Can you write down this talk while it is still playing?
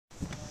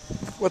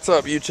What's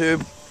up,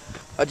 YouTube?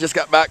 I just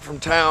got back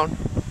from town,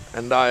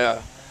 and I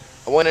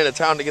went into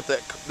town to get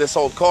this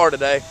old car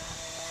today.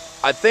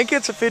 I think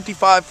it's a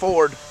 55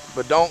 Ford,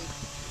 but don't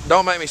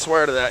make me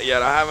swear to that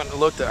yet. I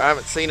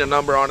haven't seen a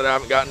number on it. I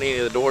haven't gotten any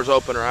of the doors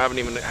open, or I haven't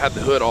even had the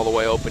hood all the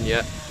way open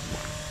yet.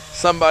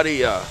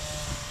 Somebody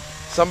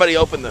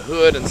opened the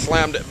hood and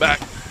slammed it back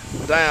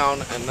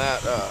down, and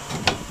that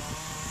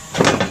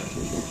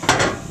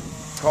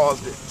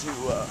caused it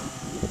to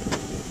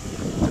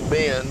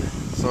bend.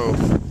 So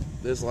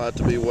this will have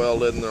to be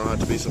welded, and there'll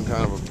have to be some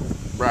kind of a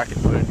bracket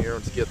put in here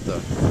once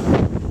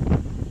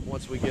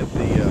we get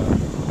the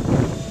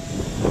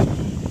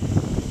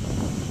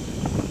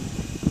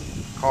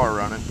car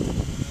running.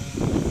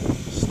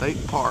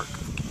 State Park,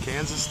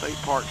 Kansas State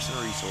Parks and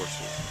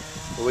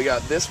Resources. But we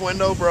got this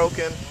window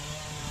broken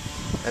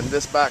and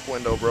this back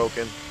window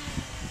broken,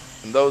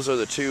 and those are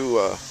the two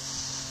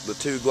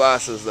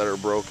glasses that are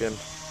broken.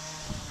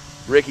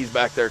 Ricky's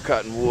back there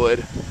cutting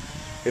wood.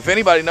 If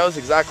anybody knows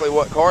exactly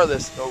what car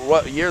this or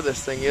what year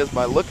this thing is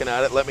by looking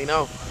at it, let me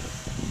know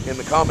in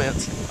the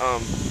comments.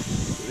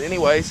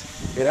 Anyways,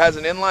 it has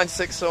an inline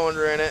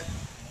 6-cylinder in it,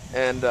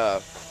 and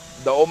the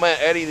old man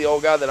Eddie, the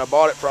old guy that I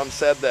bought it from,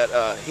 said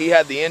that he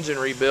had the engine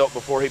rebuilt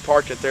before he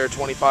parked it there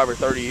 25 or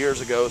 30 years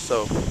ago.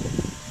 So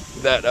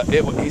that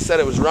he said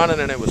it was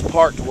running and it was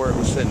parked where it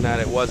was sitting at.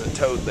 It wasn't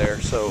towed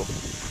there. So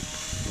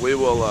we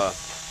will. I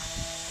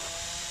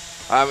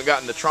haven't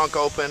gotten the trunk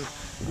open.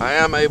 I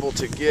am able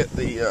to get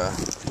the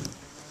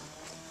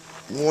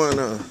one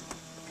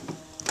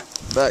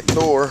back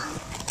door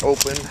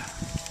open,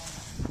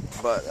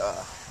 but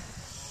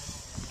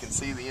you can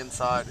see the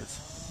inside is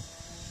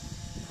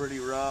pretty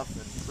rough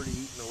and pretty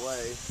eaten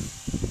away.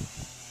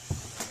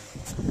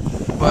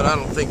 But I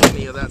don't think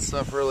any of that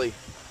stuff really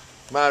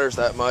matters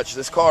that much.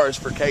 This car is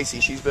for Casey.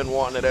 She's been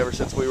wanting it ever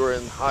since we were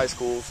in high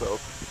school, so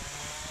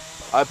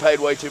I paid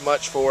way too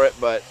much for it,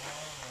 but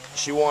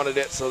she wanted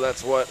it, so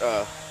that's what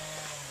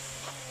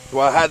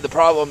well, I had the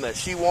problem that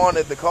she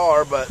wanted the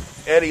car, but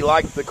Eddie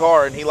liked the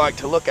car and he liked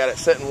to look at it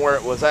sitting where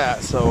it was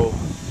at, so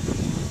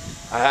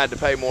I had to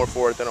pay more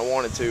for it than I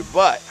wanted to.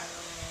 But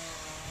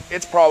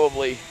it's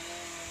probably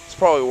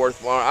worth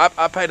more. I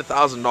paid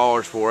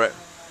 $1,000 for it,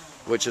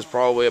 which is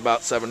probably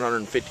about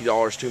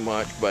 $750 too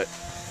much, but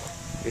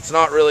it's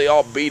not really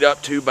all beat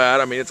up too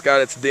bad. I mean, it's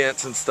got its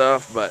dents and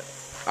stuff, but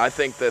I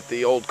think that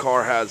the old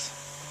car has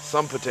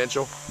some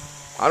potential.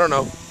 I don't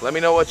know. Let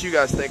me know what you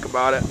guys think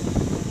about it.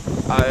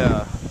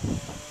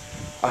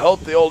 I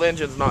hope the old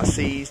engine's not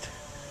seized,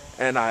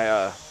 and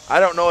I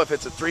don't know if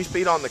it's a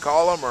 3-speed on the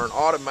column or an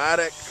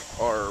automatic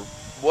or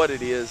what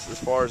it is as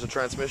far as the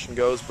transmission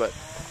goes, but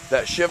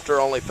that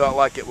shifter only felt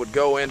like it would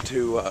go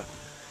into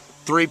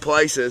 3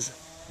 places,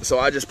 so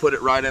I just put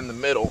it right in the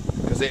middle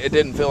because it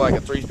didn't feel like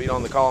a 3-speed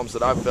on the columns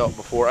that I've felt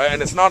before.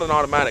 And it's not an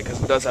automatic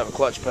because it does have a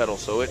clutch pedal,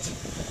 so it's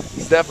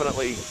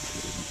definitely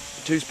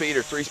 2-speed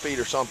or 3-speed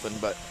or something.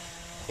 But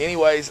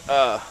anyways,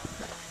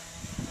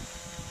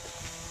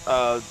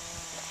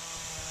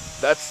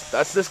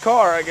 that's this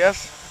car, I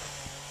guess.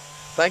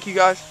 Thank you,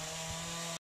 guys.